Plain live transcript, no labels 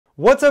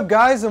What's up,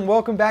 guys, and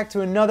welcome back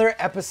to another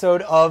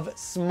episode of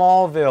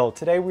Smallville.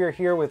 Today we are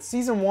here with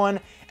Season 1,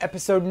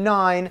 Episode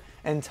 9,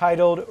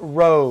 entitled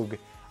Rogue.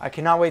 I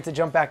cannot wait to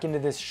jump back into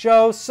this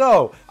show,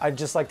 so I'd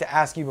just like to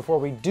ask you before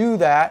we do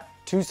that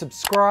to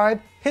subscribe,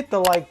 hit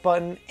the like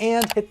button,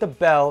 and hit the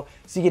bell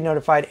so you get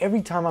notified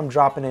every time I'm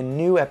dropping a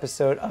new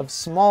episode of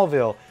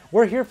Smallville.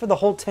 We're here for the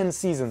whole 10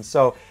 seasons,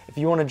 so if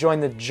you want to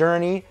join the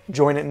journey,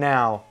 join it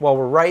now. Well,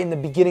 we're right in the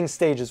beginning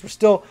stages. We're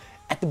still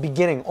at the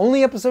beginning,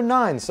 only Episode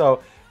 9,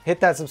 so hit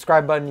that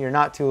subscribe button, you're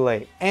not too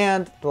late,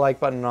 and the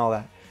like button and all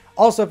that.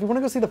 Also, if you want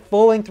to go see the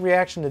full-length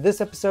reaction to this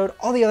episode,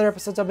 all the other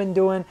episodes I've been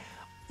doing,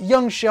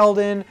 Young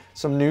Sheldon,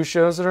 some new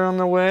shows that are on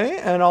the way,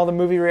 and all the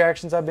movie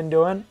reactions I've been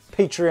doing,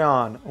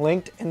 Patreon,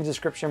 linked in the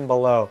description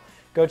below.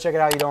 Go check it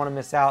out, you don't want to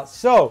miss out.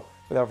 So,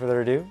 without further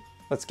ado,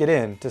 let's get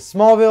into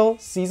Smallville,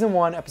 Season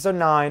 1, Episode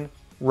 9,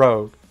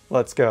 Rogue.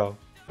 Let's go.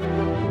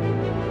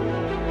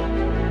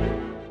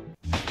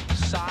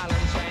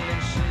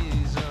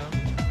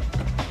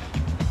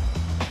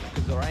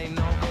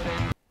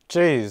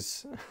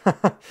 Jeez.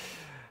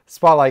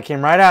 Spotlight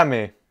came right at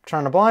me,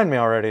 trying to blind me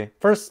already.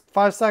 First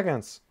 5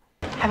 seconds.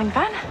 Having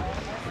fun?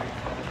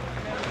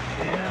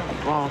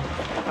 Yeah, well,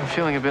 I'm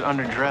feeling a bit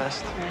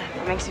underdressed.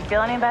 If it makes you feel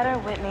any better,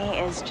 Whitney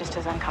is just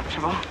as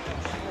uncomfortable.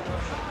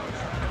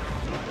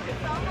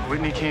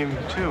 Whitney came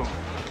too.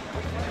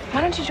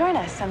 Why don't you join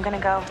us? I'm gonna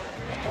go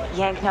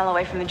yank Nell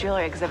away from the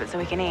jewelry exhibit so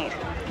we can eat.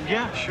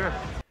 Yeah, sure.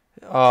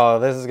 Oh,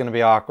 this is gonna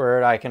be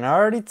awkward. I can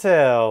already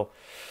tell.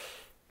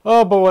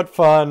 Oh, but what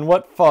fun,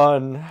 what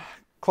fun.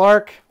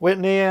 Clark,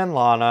 Whitney, and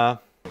Lana.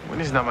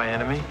 Whitney's not my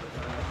enemy.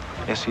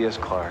 Yes, he is,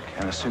 Clark.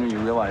 And the sooner you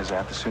realize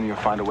that, the sooner you'll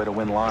find a way to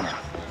win Lana.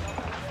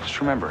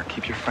 Just remember,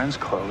 keep your friends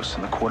close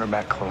and the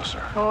quarterback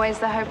closer. Always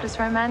the hopeless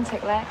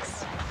romantic,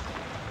 Lex.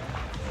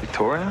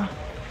 Victoria?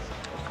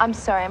 I'm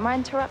sorry, am I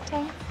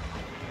interrupting?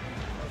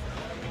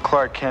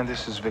 Clark Kent,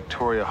 this is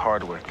Victoria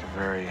Hardwick, a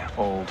very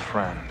old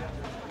friend.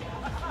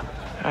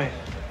 Hi.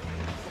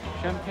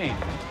 Champagne.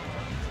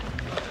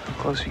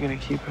 How close are you gonna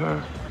keep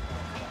her?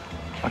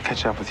 I'll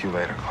catch up with you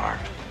later, Clark.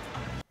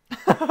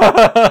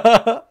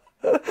 That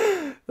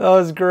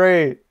was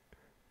great.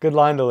 Good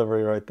line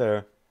delivery right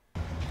there.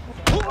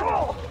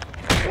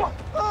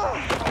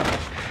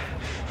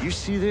 You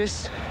see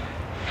this?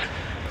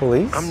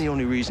 Police? I'm the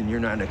only reason you're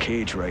not in a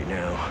cage right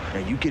now. Now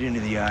you get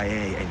into the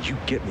IA and you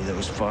get me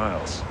those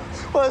files.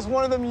 Well, is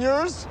one of them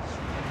yours?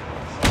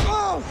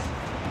 Oh!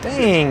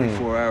 Dang.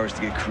 4 hours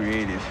to get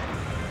creative.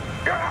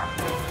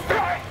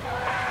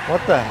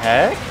 What the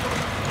heck?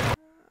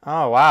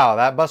 Oh, wow.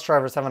 That bus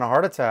driver's having a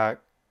heart attack.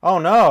 Oh,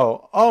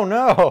 no. Oh,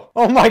 no.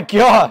 Oh, my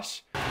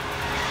gosh.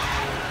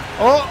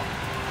 Oh.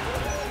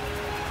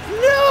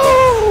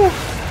 No!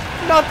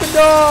 Not the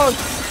dog.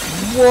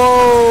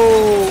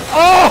 Whoa.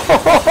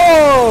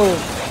 Oh!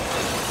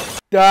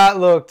 That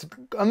looked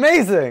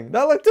amazing.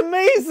 That looked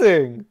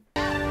amazing.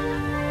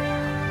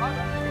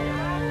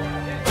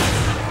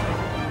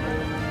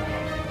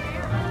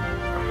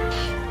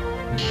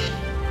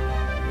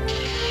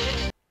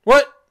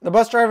 What? The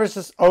bus driver's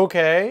just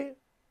okay?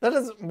 That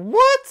is...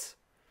 What?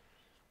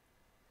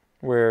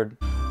 Weird.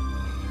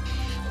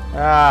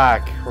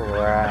 Ah,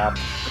 crap.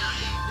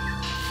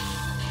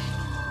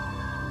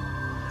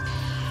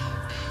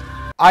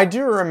 I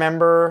do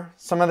remember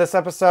some of this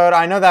episode.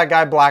 I know that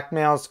guy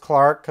blackmails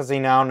Clark because he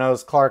now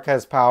knows Clark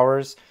has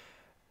powers.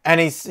 And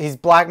he's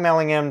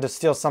blackmailing him to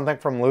steal something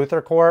from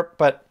Luthor Corp.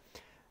 But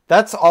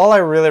that's all I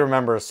really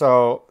remember.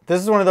 So this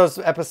is one of those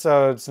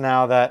episodes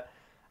now that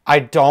I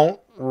don't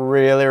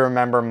really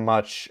remember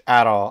much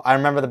at all. I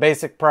remember the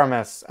basic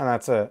premise, and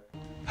that's it.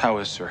 How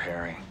is Sir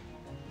Harry?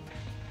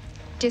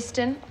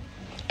 Distant,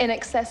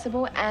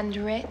 inaccessible, and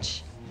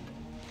rich.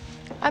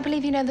 I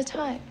believe you know the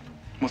type.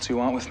 What's he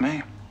want with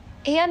me?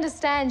 He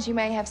understands you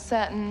may have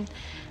certain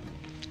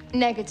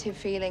negative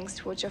feelings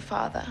towards your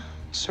father.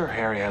 Sir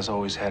Harry has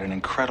always had an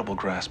incredible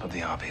grasp of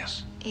the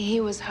obvious.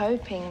 He was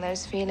hoping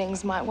those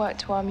feelings might work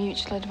to our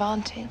mutual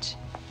advantage.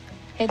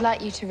 He'd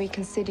like you to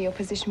reconsider your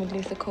position with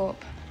Luthor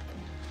Corp.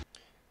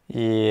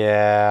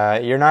 Yeah,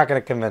 you're not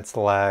going to convince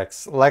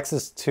Lex. Lex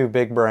is too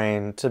big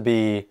brain to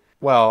be...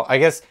 Well, I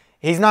guess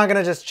he's not going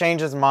to just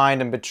change his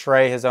mind and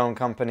betray his own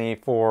company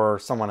for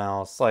someone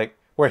else. Like,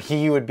 where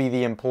he would be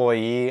the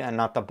employee and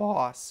not the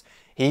boss.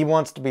 He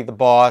wants to be the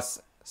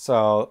boss,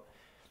 so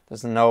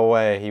there's no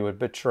way he would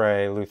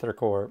betray Luthor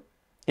Corp.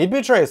 He'd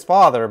betray his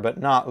father, but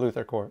not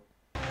Luthor Corp.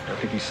 I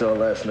think you saw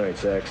last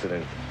night's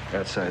accident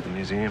outside the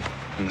museum.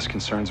 And this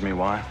concerns me.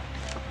 Why?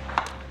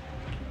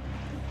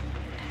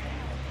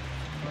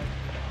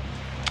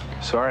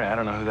 Sorry, I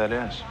don't know who that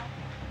is.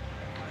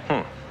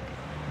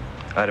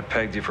 I'd have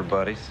pegged you for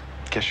buddies.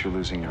 Guess you're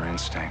losing your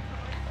instinct.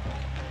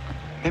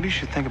 Maybe you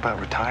should think about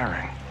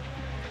retiring.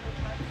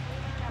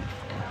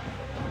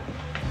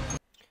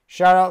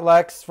 Shout out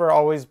Lex for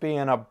always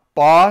being a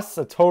boss,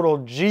 a total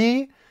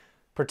G,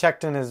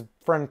 protecting his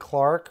friend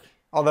Clark.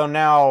 Although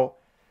now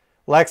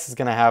Lex is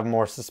going to have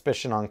more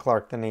suspicion on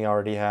Clark than he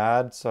already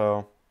had,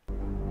 so...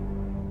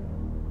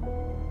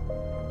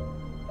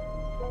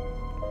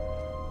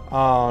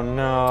 Oh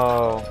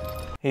no.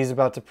 He's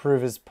about to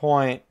prove his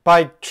point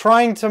by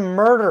trying to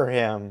murder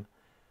him.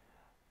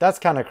 That's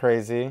kind of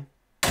crazy.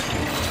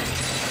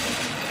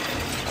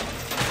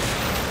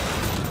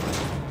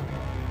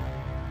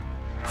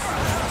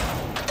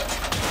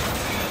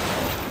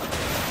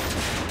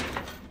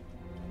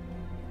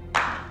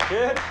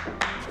 Kid,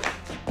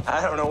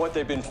 I don't know what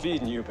they've been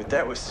feeding you, but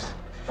that was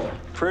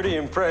pretty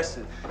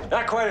impressive.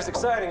 Not quite as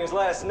exciting as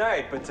last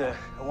night, but I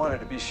wanted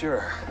to be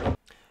sure.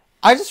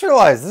 I just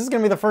realized this is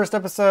going to be the first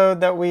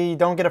episode that we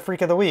don't get a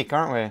Freak of the Week,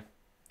 aren't we?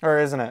 Or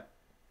isn't it?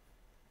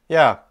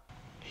 Yeah.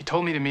 He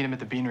told me to meet him at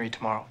the Beanery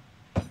tomorrow.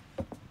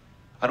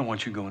 I don't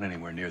want you going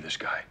anywhere near this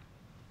guy.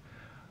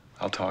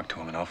 I'll talk to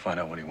him and I'll find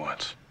out what he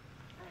wants.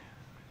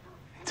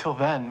 Until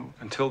then...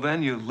 Until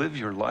then, you live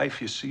your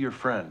life, you see your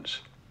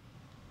friends.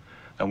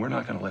 And we're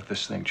not going to let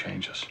this thing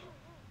change us.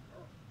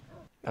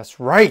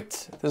 That's right.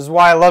 This is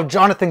why I love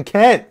Jonathan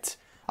Kent.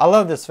 I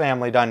love this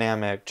family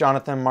dynamic.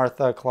 Jonathan,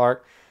 Martha,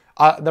 Clark.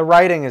 The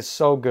writing is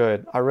so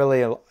good.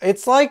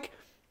 It's like,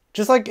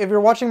 just like if you're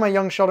watching my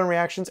Young Sheldon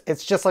reactions,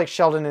 it's just like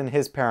Sheldon and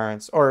his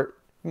parents, or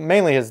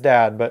mainly his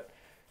dad, but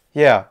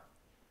yeah.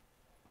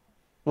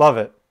 Love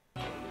it.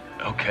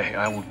 Okay,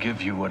 I will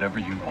give you whatever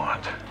you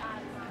want.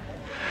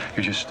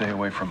 You just stay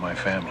away from my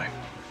family.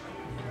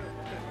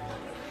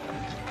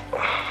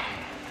 I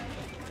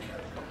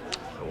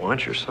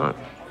want your son.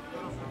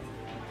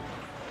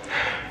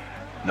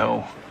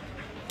 No.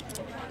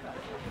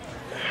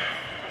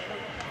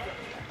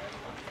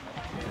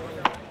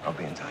 I'll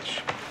be in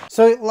touch.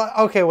 So,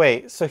 okay,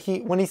 wait. So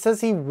when he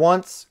says he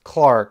wants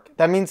Clark,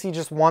 that means he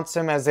just wants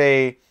him as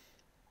a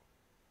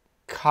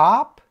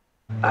cop?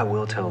 I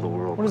will tell the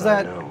world What is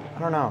what that? I know. I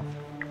don't know.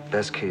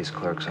 Best case,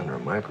 Clark's under a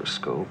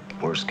microscope.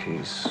 Worst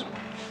case,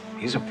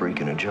 he's a freak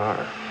in a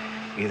jar.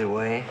 Either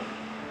way,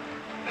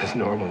 his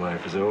normal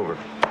life is over.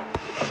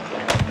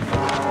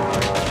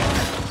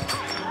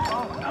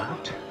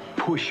 Not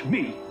push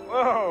me.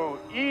 Whoa,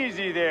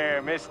 easy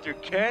there, Mr.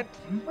 Kent.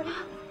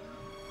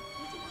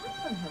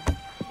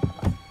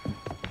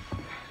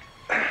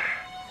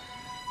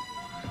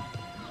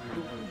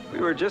 We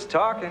were just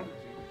talking.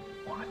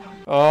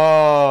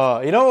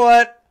 Oh, you know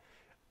what?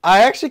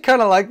 I actually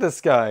kind of like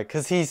this guy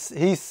because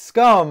he's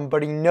scum,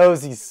 but he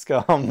knows he's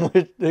scum.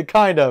 It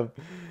kind of,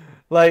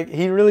 like,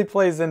 he really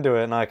plays into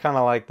it, and I kind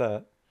of like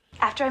that.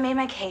 After I made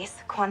my case,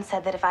 Quan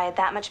said that if I had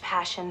that much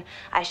passion,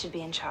 I should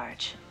be in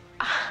charge.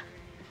 I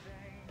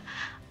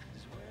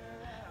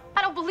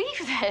don't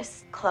believe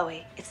this.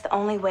 Chloe, it's the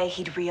only way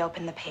he'd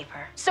reopen the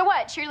paper. So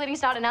what,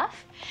 cheerleading's not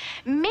enough?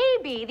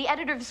 Maybe the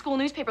editor of the school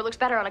newspaper looks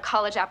better on a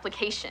college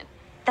application.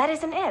 That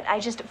isn't it. I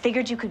just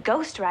figured you could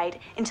ghostwrite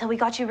until we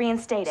got you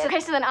reinstated. Okay,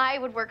 so then I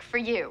would work for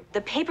you. The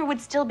paper would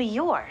still be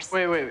yours.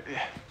 Wait.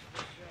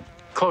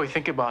 Chloe,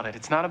 think about it.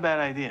 It's not a bad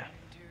idea.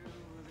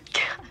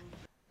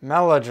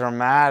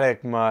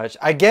 Melodramatic much.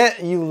 I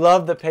get you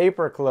love the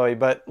paper, Chloe,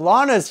 but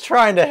Lana's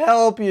trying to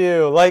help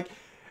you. Like,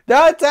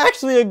 that's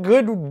actually a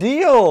good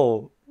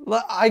deal.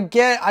 I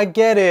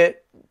get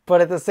it, but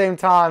at the same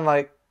time,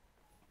 like,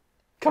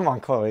 come on,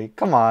 Chloe,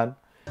 come on.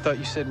 I thought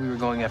you said we were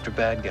going after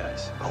bad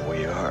guys. Oh,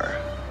 we are.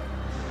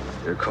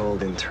 They're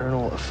called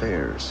internal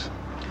affairs.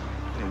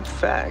 In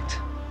fact,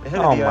 the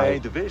head of the IA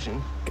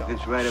division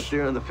is right up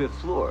there on the 5th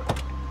floor.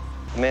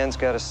 The man's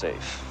got a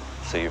safe.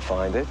 So you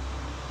find it,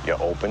 you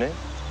open it,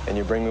 and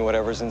you bring me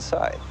whatever's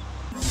inside.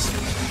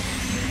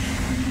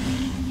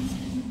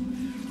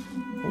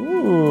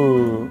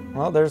 Ooh,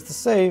 well, there's the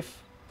safe.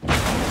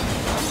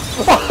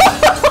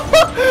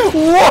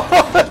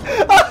 What?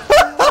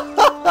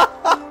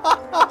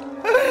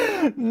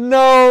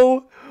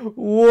 No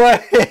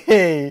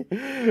way!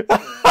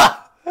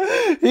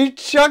 He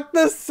chucked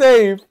the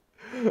safe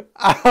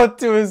out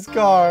to his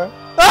car.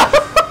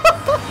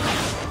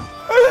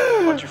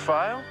 Want your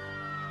file?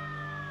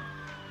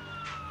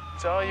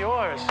 It's all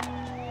yours.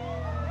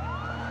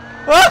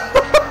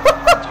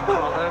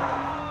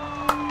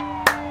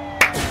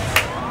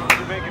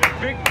 You're making a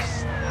big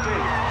mistake.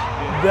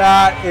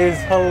 That is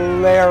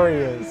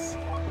hilarious.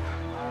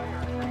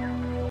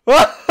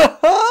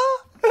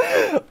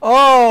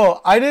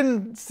 Oh, I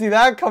didn't see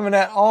that coming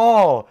at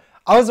all.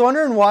 I was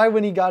wondering why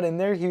when he got in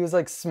there, he was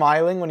like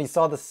smiling when he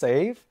saw the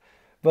safe,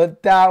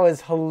 but that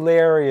was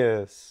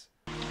hilarious.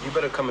 You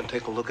better come and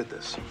take a look at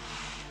this.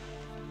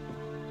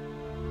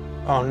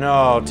 Oh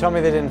no, tell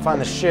me they didn't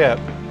find the ship.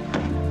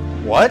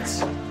 What?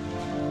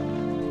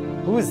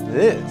 Who is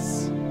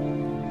this?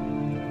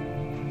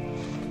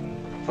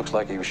 Looks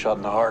like he was shot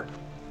in the heart.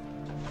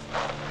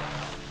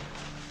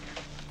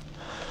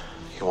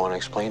 You want to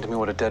explain to me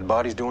what a dead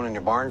body's doing in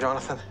your barn,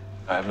 Jonathan?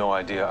 I have no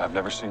idea. I've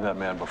never seen that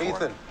man before.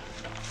 Ethan,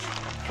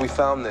 we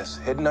found this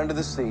hidden under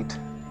the seat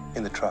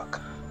in the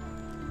truck.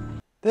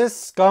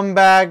 This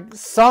scumbag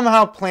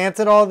somehow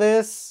planted all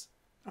this.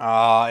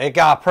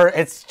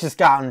 It's just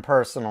gotten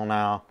personal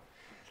now.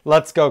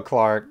 Let's go,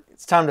 Clark.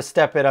 It's time to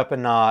step it up a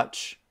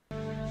notch.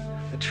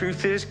 The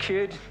truth is,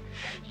 kid,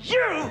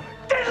 you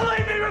didn't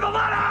leave me with a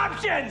lot of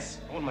options!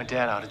 I want my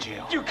dad out of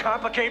jail. You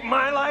complicate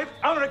my life,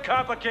 I'm gonna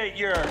complicate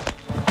yours.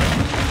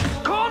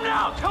 Calm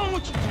down! Tell him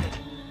what you did.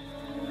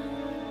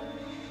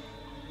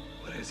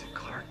 is it,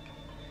 Clark?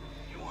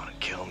 You want to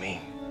kill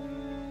me?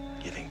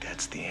 You think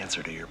that's the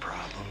answer to your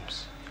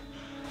problems?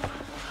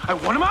 I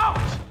want him out!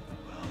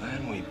 Well,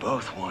 then we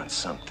both want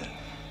something.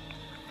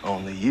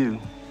 Only you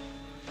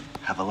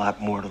have a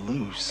lot more to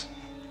lose.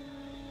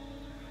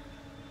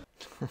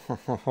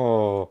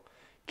 Oh,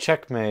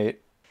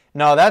 checkmate.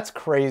 No, that's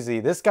crazy.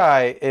 This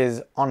guy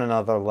is on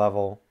another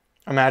level.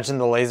 Imagine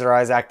the laser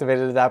eyes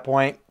activated at that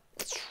point.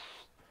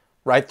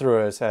 Right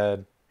through his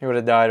head. He would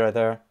have died right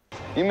there.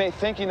 You may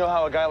think you know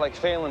how a guy like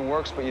Phelan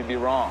works, but you'd be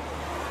wrong.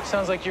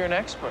 Sounds like you're an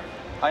expert.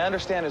 I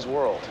understand his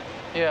world.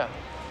 Yeah.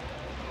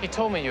 He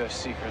told me you have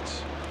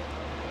secrets.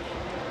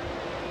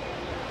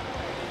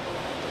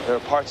 There are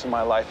parts of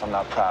my life I'm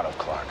not proud of,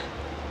 Clark.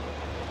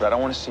 But I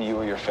don't want to see you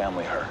or your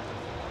family hurt.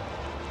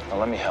 Now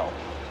let me help.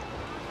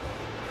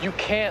 You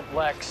can't,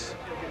 Lex.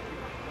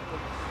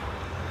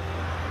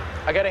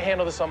 I gotta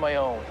handle this on my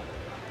own.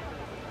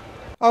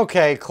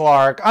 Okay,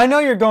 Clark, I know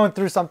you're going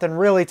through something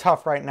really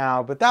tough right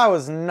now, but that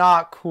was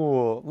not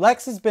cool.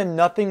 Lex has been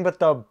nothing but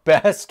the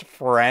best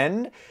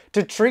friend.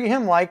 To treat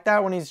him like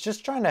that when he's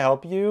just trying to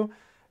help you,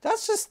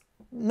 that's just...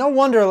 No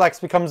wonder Lex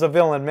becomes a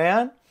villain,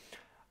 man.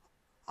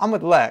 I'm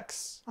with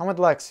Lex. I'm with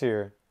Lex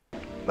here.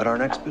 But our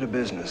next bit of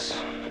business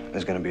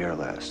is going to be our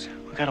last.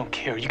 Look, I don't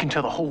care. You can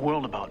tell the whole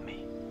world about me.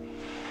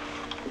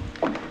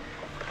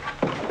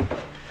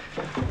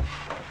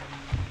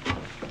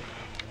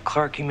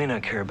 Clark, you may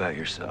not care about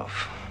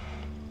yourself,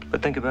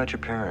 but think about your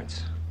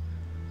parents.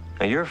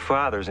 Now, your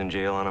father's in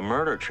jail on a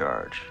murder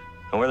charge.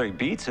 And whether he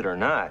beats it or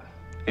not,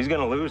 he's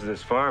going to lose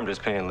this farm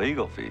just paying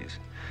legal fees.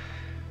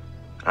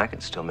 I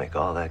can still make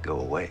all that go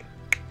away.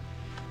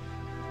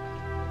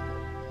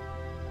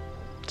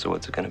 So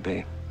what's it going to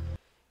be?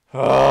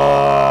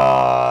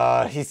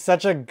 He's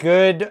such a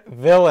good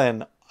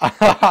villain.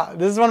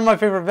 This is one of my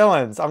favorite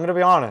villains, I'm going to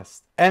be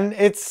honest. And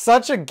it's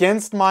such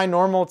against my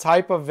normal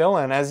type of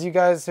villain. As you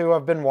guys who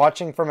have been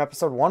watching from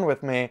episode 1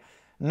 with me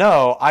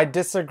know, I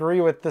disagree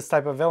with this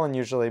type of villain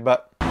usually,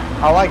 but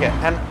I like it.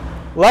 And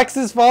Lex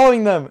is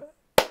following them.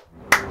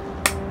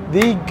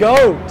 The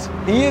GOAT.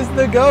 He is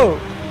the GOAT.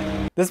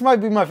 This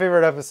might be my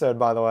favorite episode,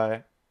 by the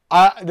way.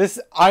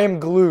 I am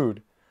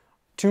glued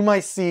to my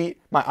seat.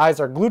 My eyes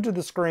are glued to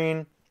the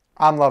screen.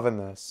 I'm loving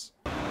this.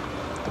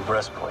 The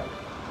breastplate.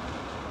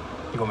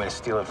 You want me to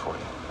steal it for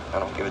you? I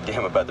don't give a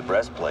damn about the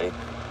breastplate.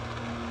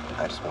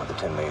 I just want the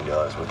 $10 million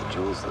worth of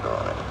jewels that are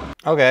on it.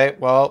 Okay,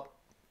 well,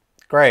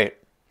 great.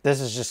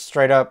 This is just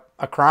straight up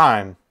a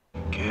crime.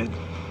 Kid,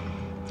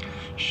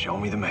 show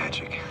me the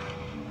magic.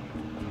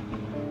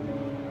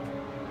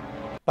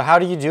 But how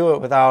do you do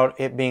it without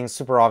it being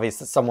super obvious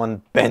that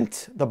someone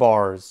bent the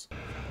bars?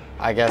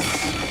 I guess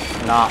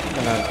not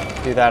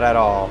gonna do that at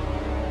all.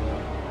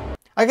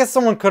 I guess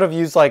someone could have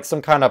used like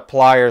some kind of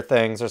plier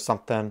things or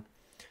something.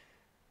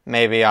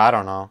 Maybe, I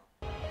don't know.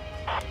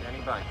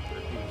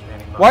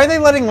 Why are they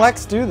letting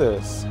Lex do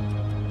this?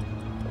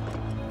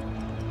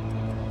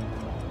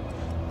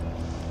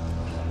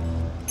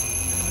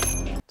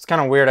 It's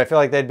kind of weird. I feel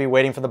like they'd be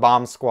waiting for the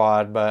bomb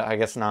squad, but I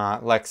guess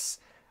not. Lex,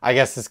 I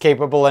guess, is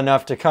capable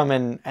enough to come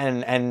in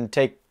and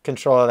take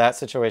control of that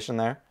situation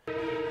there.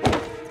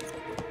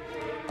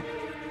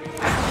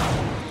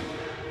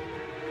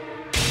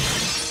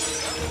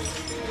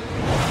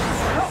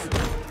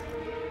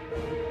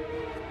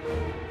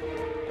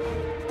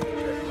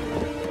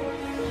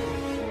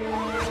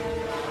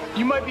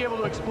 You might be able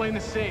to explain the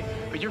safe,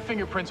 but your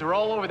fingerprints are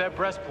all over that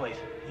breastplate.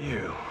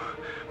 You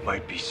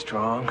might be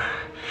strong,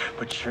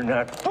 but you're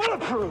not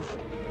bulletproof.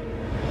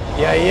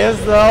 Yeah, he is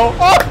though.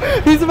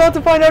 Oh, he's about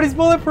to find out he's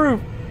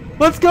bulletproof.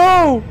 Let's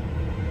go.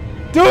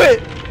 Do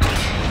it.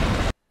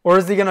 Or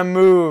is he gonna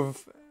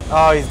move?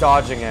 Oh, he's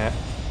dodging it.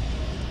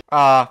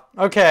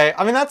 Okay.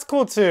 I mean, that's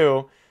cool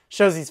too.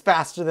 Shows he's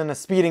faster than a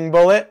speeding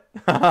bullet.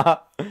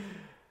 But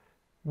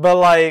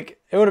like,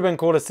 it would have been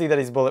cool to see that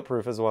he's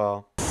bulletproof as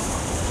well.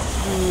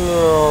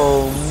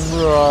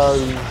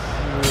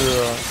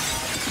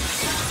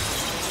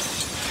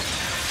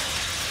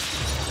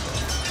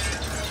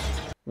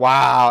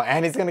 Wow,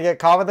 and he's gonna get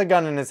caught with a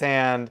gun in his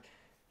hand.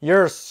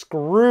 You're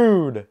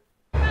screwed.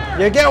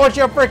 You get what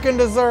you freaking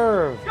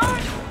deserve.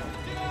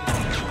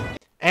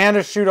 And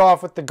to shoot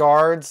off with the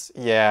guards.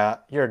 Yeah,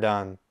 you're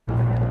done.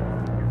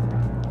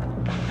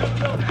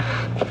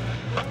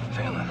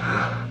 Phelan,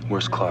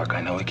 where's Clark?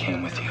 I know he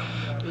came with you.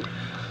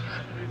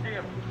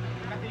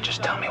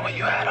 Just tell me what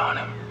you had on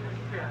him.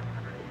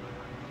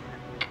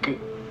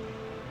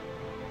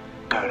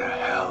 Got a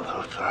hell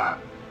of a thought.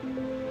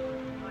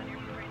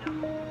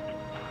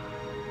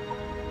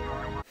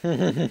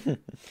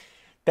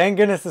 Thank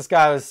goodness this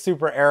guy was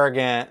super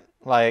arrogant.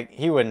 Like,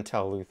 he wouldn't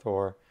tell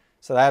Luthor.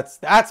 So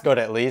that's good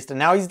at least. And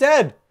now he's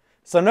dead.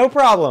 So no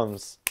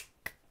problems.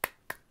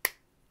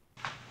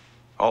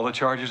 All the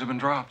charges have been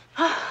dropped.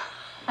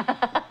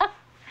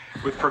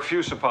 With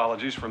profuse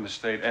apologies from the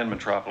state and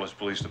Metropolis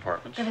Police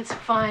Departments. And it's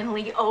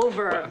finally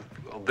over.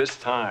 Well, this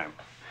time.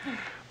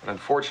 But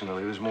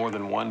unfortunately, there's more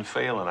than one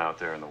Phelan out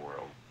there in the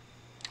world.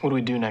 What do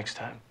we do next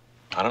time?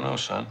 I don't know,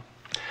 son.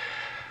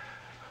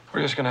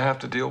 We're just gonna have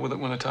to deal with it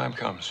when the time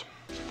comes.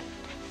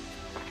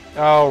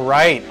 Oh,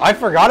 right. I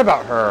forgot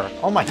about her.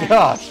 Oh my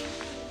gosh.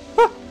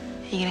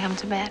 You gonna come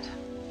to bed?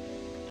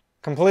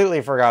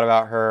 Completely forgot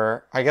about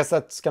her. I guess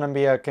that's going to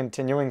be a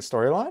continuing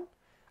storyline?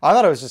 I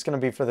thought it was just going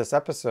to be for this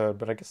episode,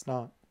 but I guess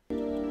not.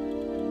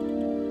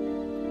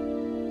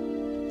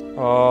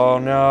 Oh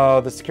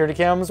no, the security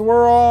cams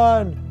were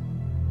on!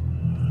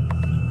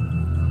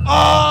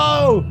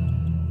 Oh!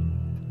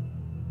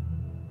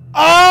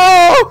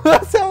 Oh!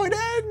 That's how it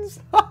ends!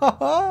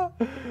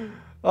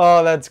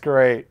 Oh, that's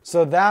great.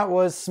 So that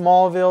was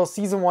Smallville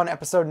Season 1,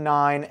 Episode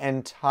 9,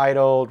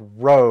 entitled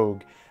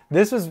Rogue.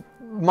 This was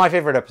my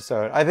favorite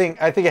episode. I think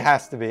it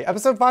has to be.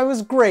 Episode 5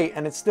 was great,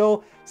 and it's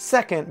still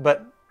second,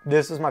 but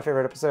this was my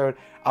favorite episode.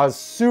 I was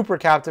super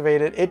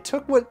captivated. It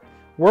took what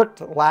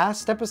worked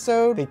last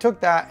episode. They took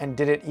that and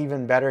did it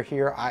even better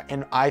here.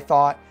 I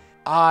thought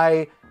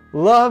I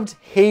loved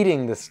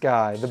hating this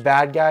guy, the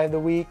bad guy of the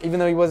week. Even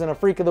though he wasn't a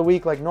freak of the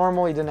week like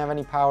normal, he didn't have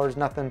any powers,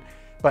 nothing.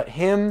 But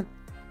him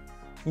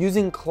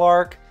using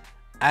Clark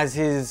as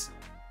his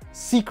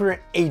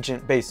secret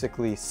agent,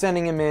 basically,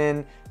 sending him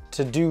in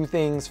to do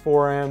things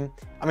for him.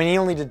 I mean, he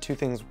only did 2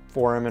 things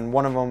for him, and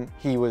one of them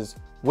he was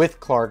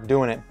with Clark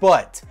doing it.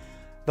 But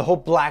the whole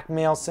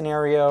blackmail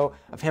scenario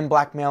of him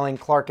blackmailing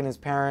Clark and his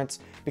parents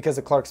because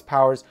of Clark's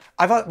powers,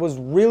 I thought was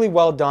really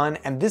well done.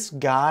 And this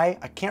guy,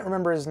 I can't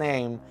remember his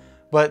name,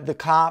 but the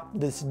cop,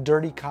 this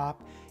dirty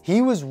cop,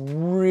 he was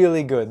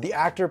really good. The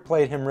actor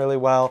played him really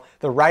well.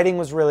 The writing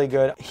was really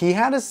good. He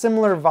had a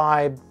similar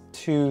vibe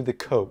to the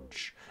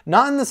coach.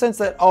 Not in the sense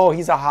that, oh,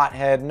 he's a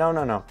hothead. No,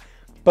 no, no.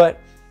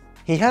 But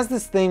he has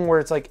this thing where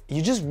it's like,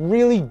 you just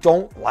really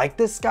don't like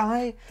this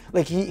guy.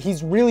 Like,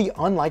 he's really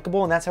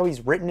unlikable, and that's how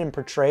he's written and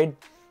portrayed.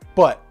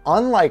 But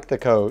unlike the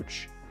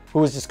coach, who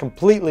was just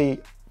completely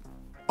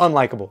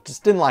unlikable,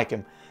 just didn't like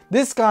him,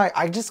 this guy,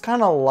 I just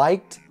kind of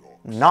liked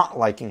not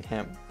liking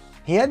him.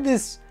 He had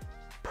this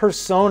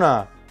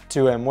persona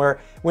to him where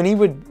when he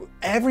would,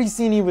 every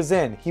scene he was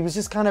in, he was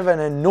just kind of an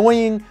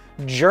annoying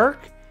jerk,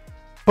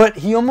 but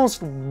he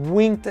almost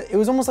winked. It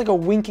was almost like a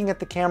winking at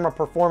the camera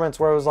performance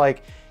where it was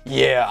like,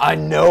 yeah, I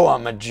know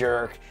I'm a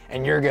jerk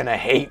and you're gonna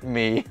hate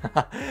me.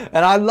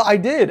 And I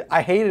did.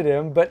 I hated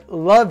him, but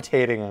loved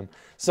hating him.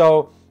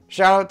 So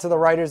shout out to the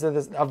writers of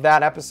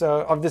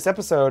this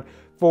episode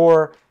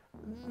for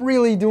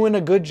really doing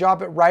a good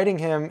job at writing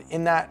him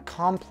in that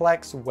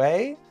complex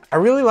way. I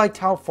really liked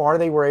how far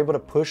they were able to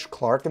push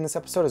Clark in this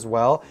episode as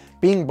well,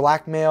 being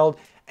blackmailed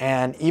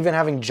and even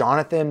having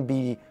Jonathan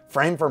be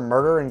framed for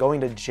murder and going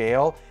to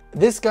jail.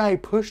 This guy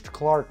pushed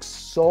Clark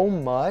so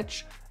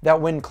much that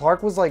when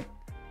Clark was like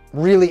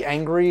really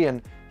angry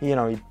and he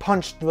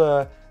punched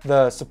the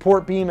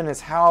support beam in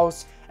his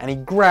house and he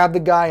grabbed the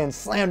guy and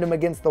slammed him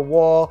against the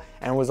wall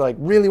and was like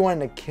really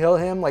wanting to kill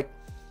him, like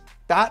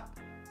that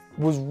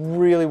was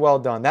really well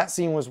done. That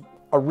scene was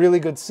a really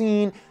good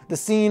scene. The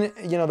scene,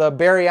 the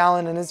Barry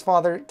Allen and his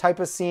father type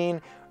of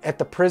scene at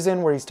the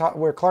prison where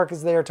where Clark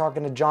is there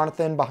talking to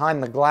Jonathan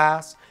behind the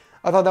glass.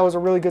 I thought that was a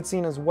really good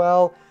scene as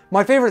well.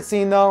 My favorite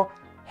scene though,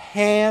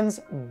 hands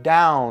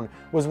down,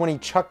 was when he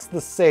chucks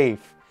the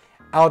safe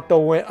out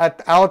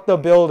the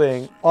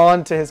building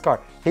onto his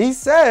car. He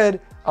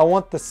said, I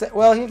want the safe.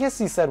 Well, I guess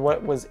he said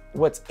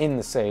what's in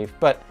the safe,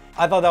 but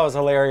I thought that was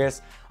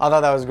hilarious. I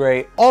thought that was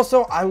great.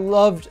 Also, I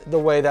loved the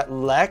way that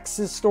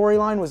Lex's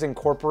storyline was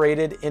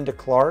incorporated into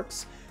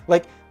Clark's.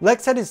 Like,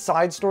 Lex had his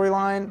side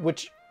storyline,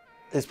 which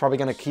is probably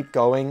going to keep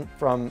going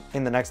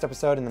in the next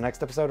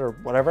episode, or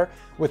whatever,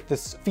 with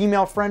this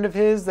female friend of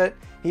his that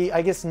he,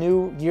 I guess,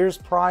 knew years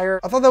prior.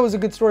 I thought that was a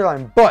good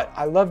storyline, but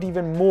I loved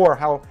even more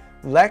how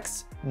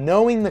Lex,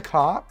 knowing the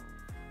cop,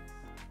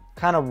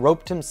 kind of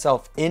roped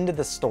himself into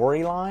the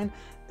storyline.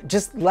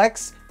 Just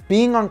Lex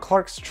being on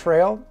Clark's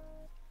trail.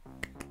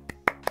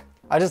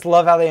 I just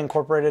love how they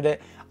incorporated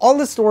it. All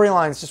the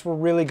storylines just were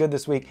really good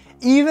this week.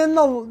 Even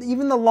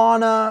the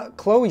Lana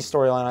Chloe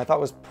storyline I thought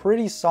was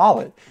pretty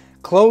solid.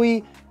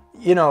 Chloe,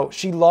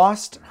 she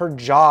lost her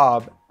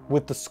job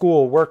with the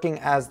school working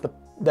as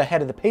the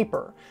head of the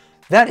paper.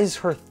 That is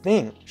her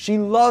thing. She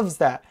loves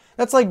that.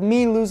 That's like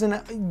me losing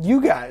you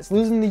guys,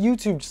 losing the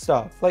YouTube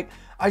stuff. Like,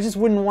 I just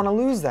wouldn't want to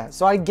lose that.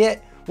 So I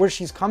get where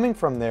she's coming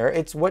from there.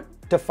 It's what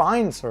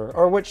defines her,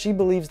 or what she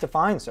believes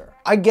defines her.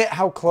 I get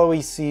how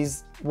Chloe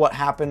sees what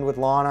happened with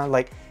Lana.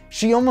 Like,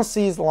 she almost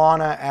sees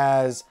Lana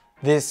as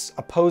this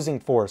opposing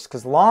force,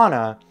 because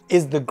Lana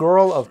is the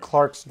girl of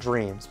Clark's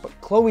dreams, but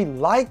Chloe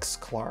likes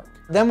Clark.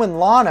 Then when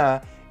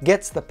Lana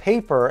gets the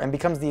paper and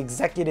becomes the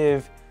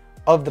executive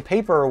of the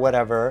paper or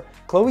whatever,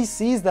 Chloe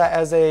sees that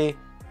as a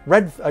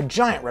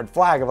giant red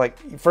flag of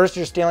like, first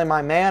you're stealing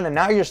my man and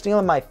now you're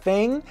stealing my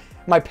thing,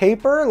 my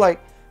paper, like,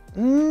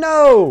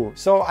 no.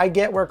 So I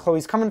get where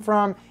Chloe's coming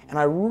from, and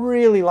I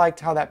really liked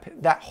how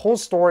that whole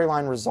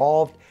storyline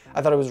resolved.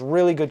 I thought it was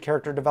really good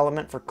character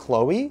development for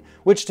Chloe,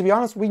 which, to be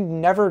honest, we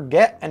never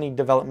get any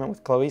development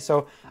with Chloe.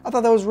 So I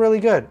thought that was really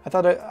good. I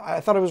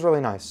thought it was really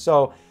nice.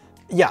 So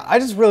yeah, I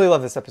just really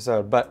love this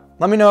episode, but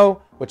let me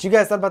know what you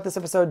guys thought about this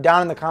episode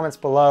down in the comments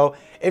below.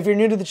 If you're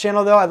new to the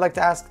channel though, I'd like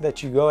to ask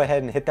that you go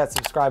ahead and hit that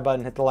subscribe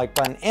button, hit the like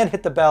button, and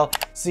hit the bell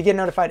so you get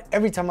notified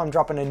every time I'm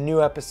dropping a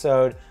new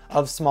episode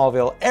of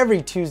Smallville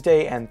every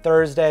Tuesday and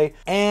Thursday.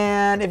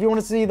 And if you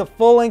want to see the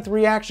full-length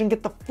reaction,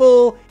 get the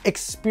full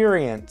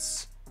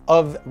experience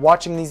of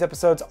watching these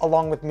episodes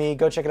along with me,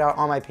 go check it out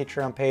on my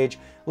Patreon page,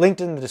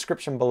 linked in the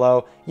description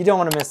below. You don't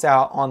want to miss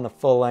out on the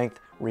full-length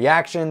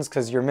reactions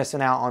because you're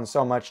missing out on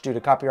so much due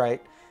to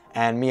copyright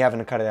and me having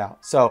to cut it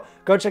out. So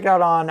go check it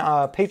out on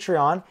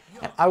Patreon,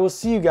 and I will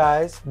see you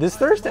guys this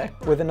Thursday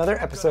with another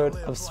episode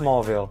of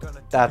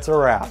Smallville. That's a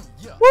wrap.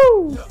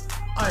 Woo!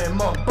 I am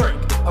on break.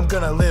 I'm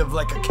gonna live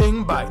like a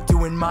king by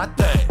doing my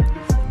thing.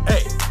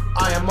 Hey,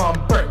 I am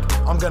on break.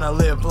 I'm gonna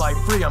live life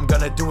free. I'm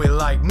gonna do it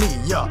like me.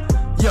 Yeah,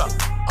 yeah.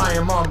 I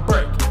am on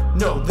break.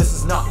 No, this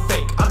is not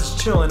fake. I'm just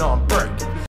chilling on break.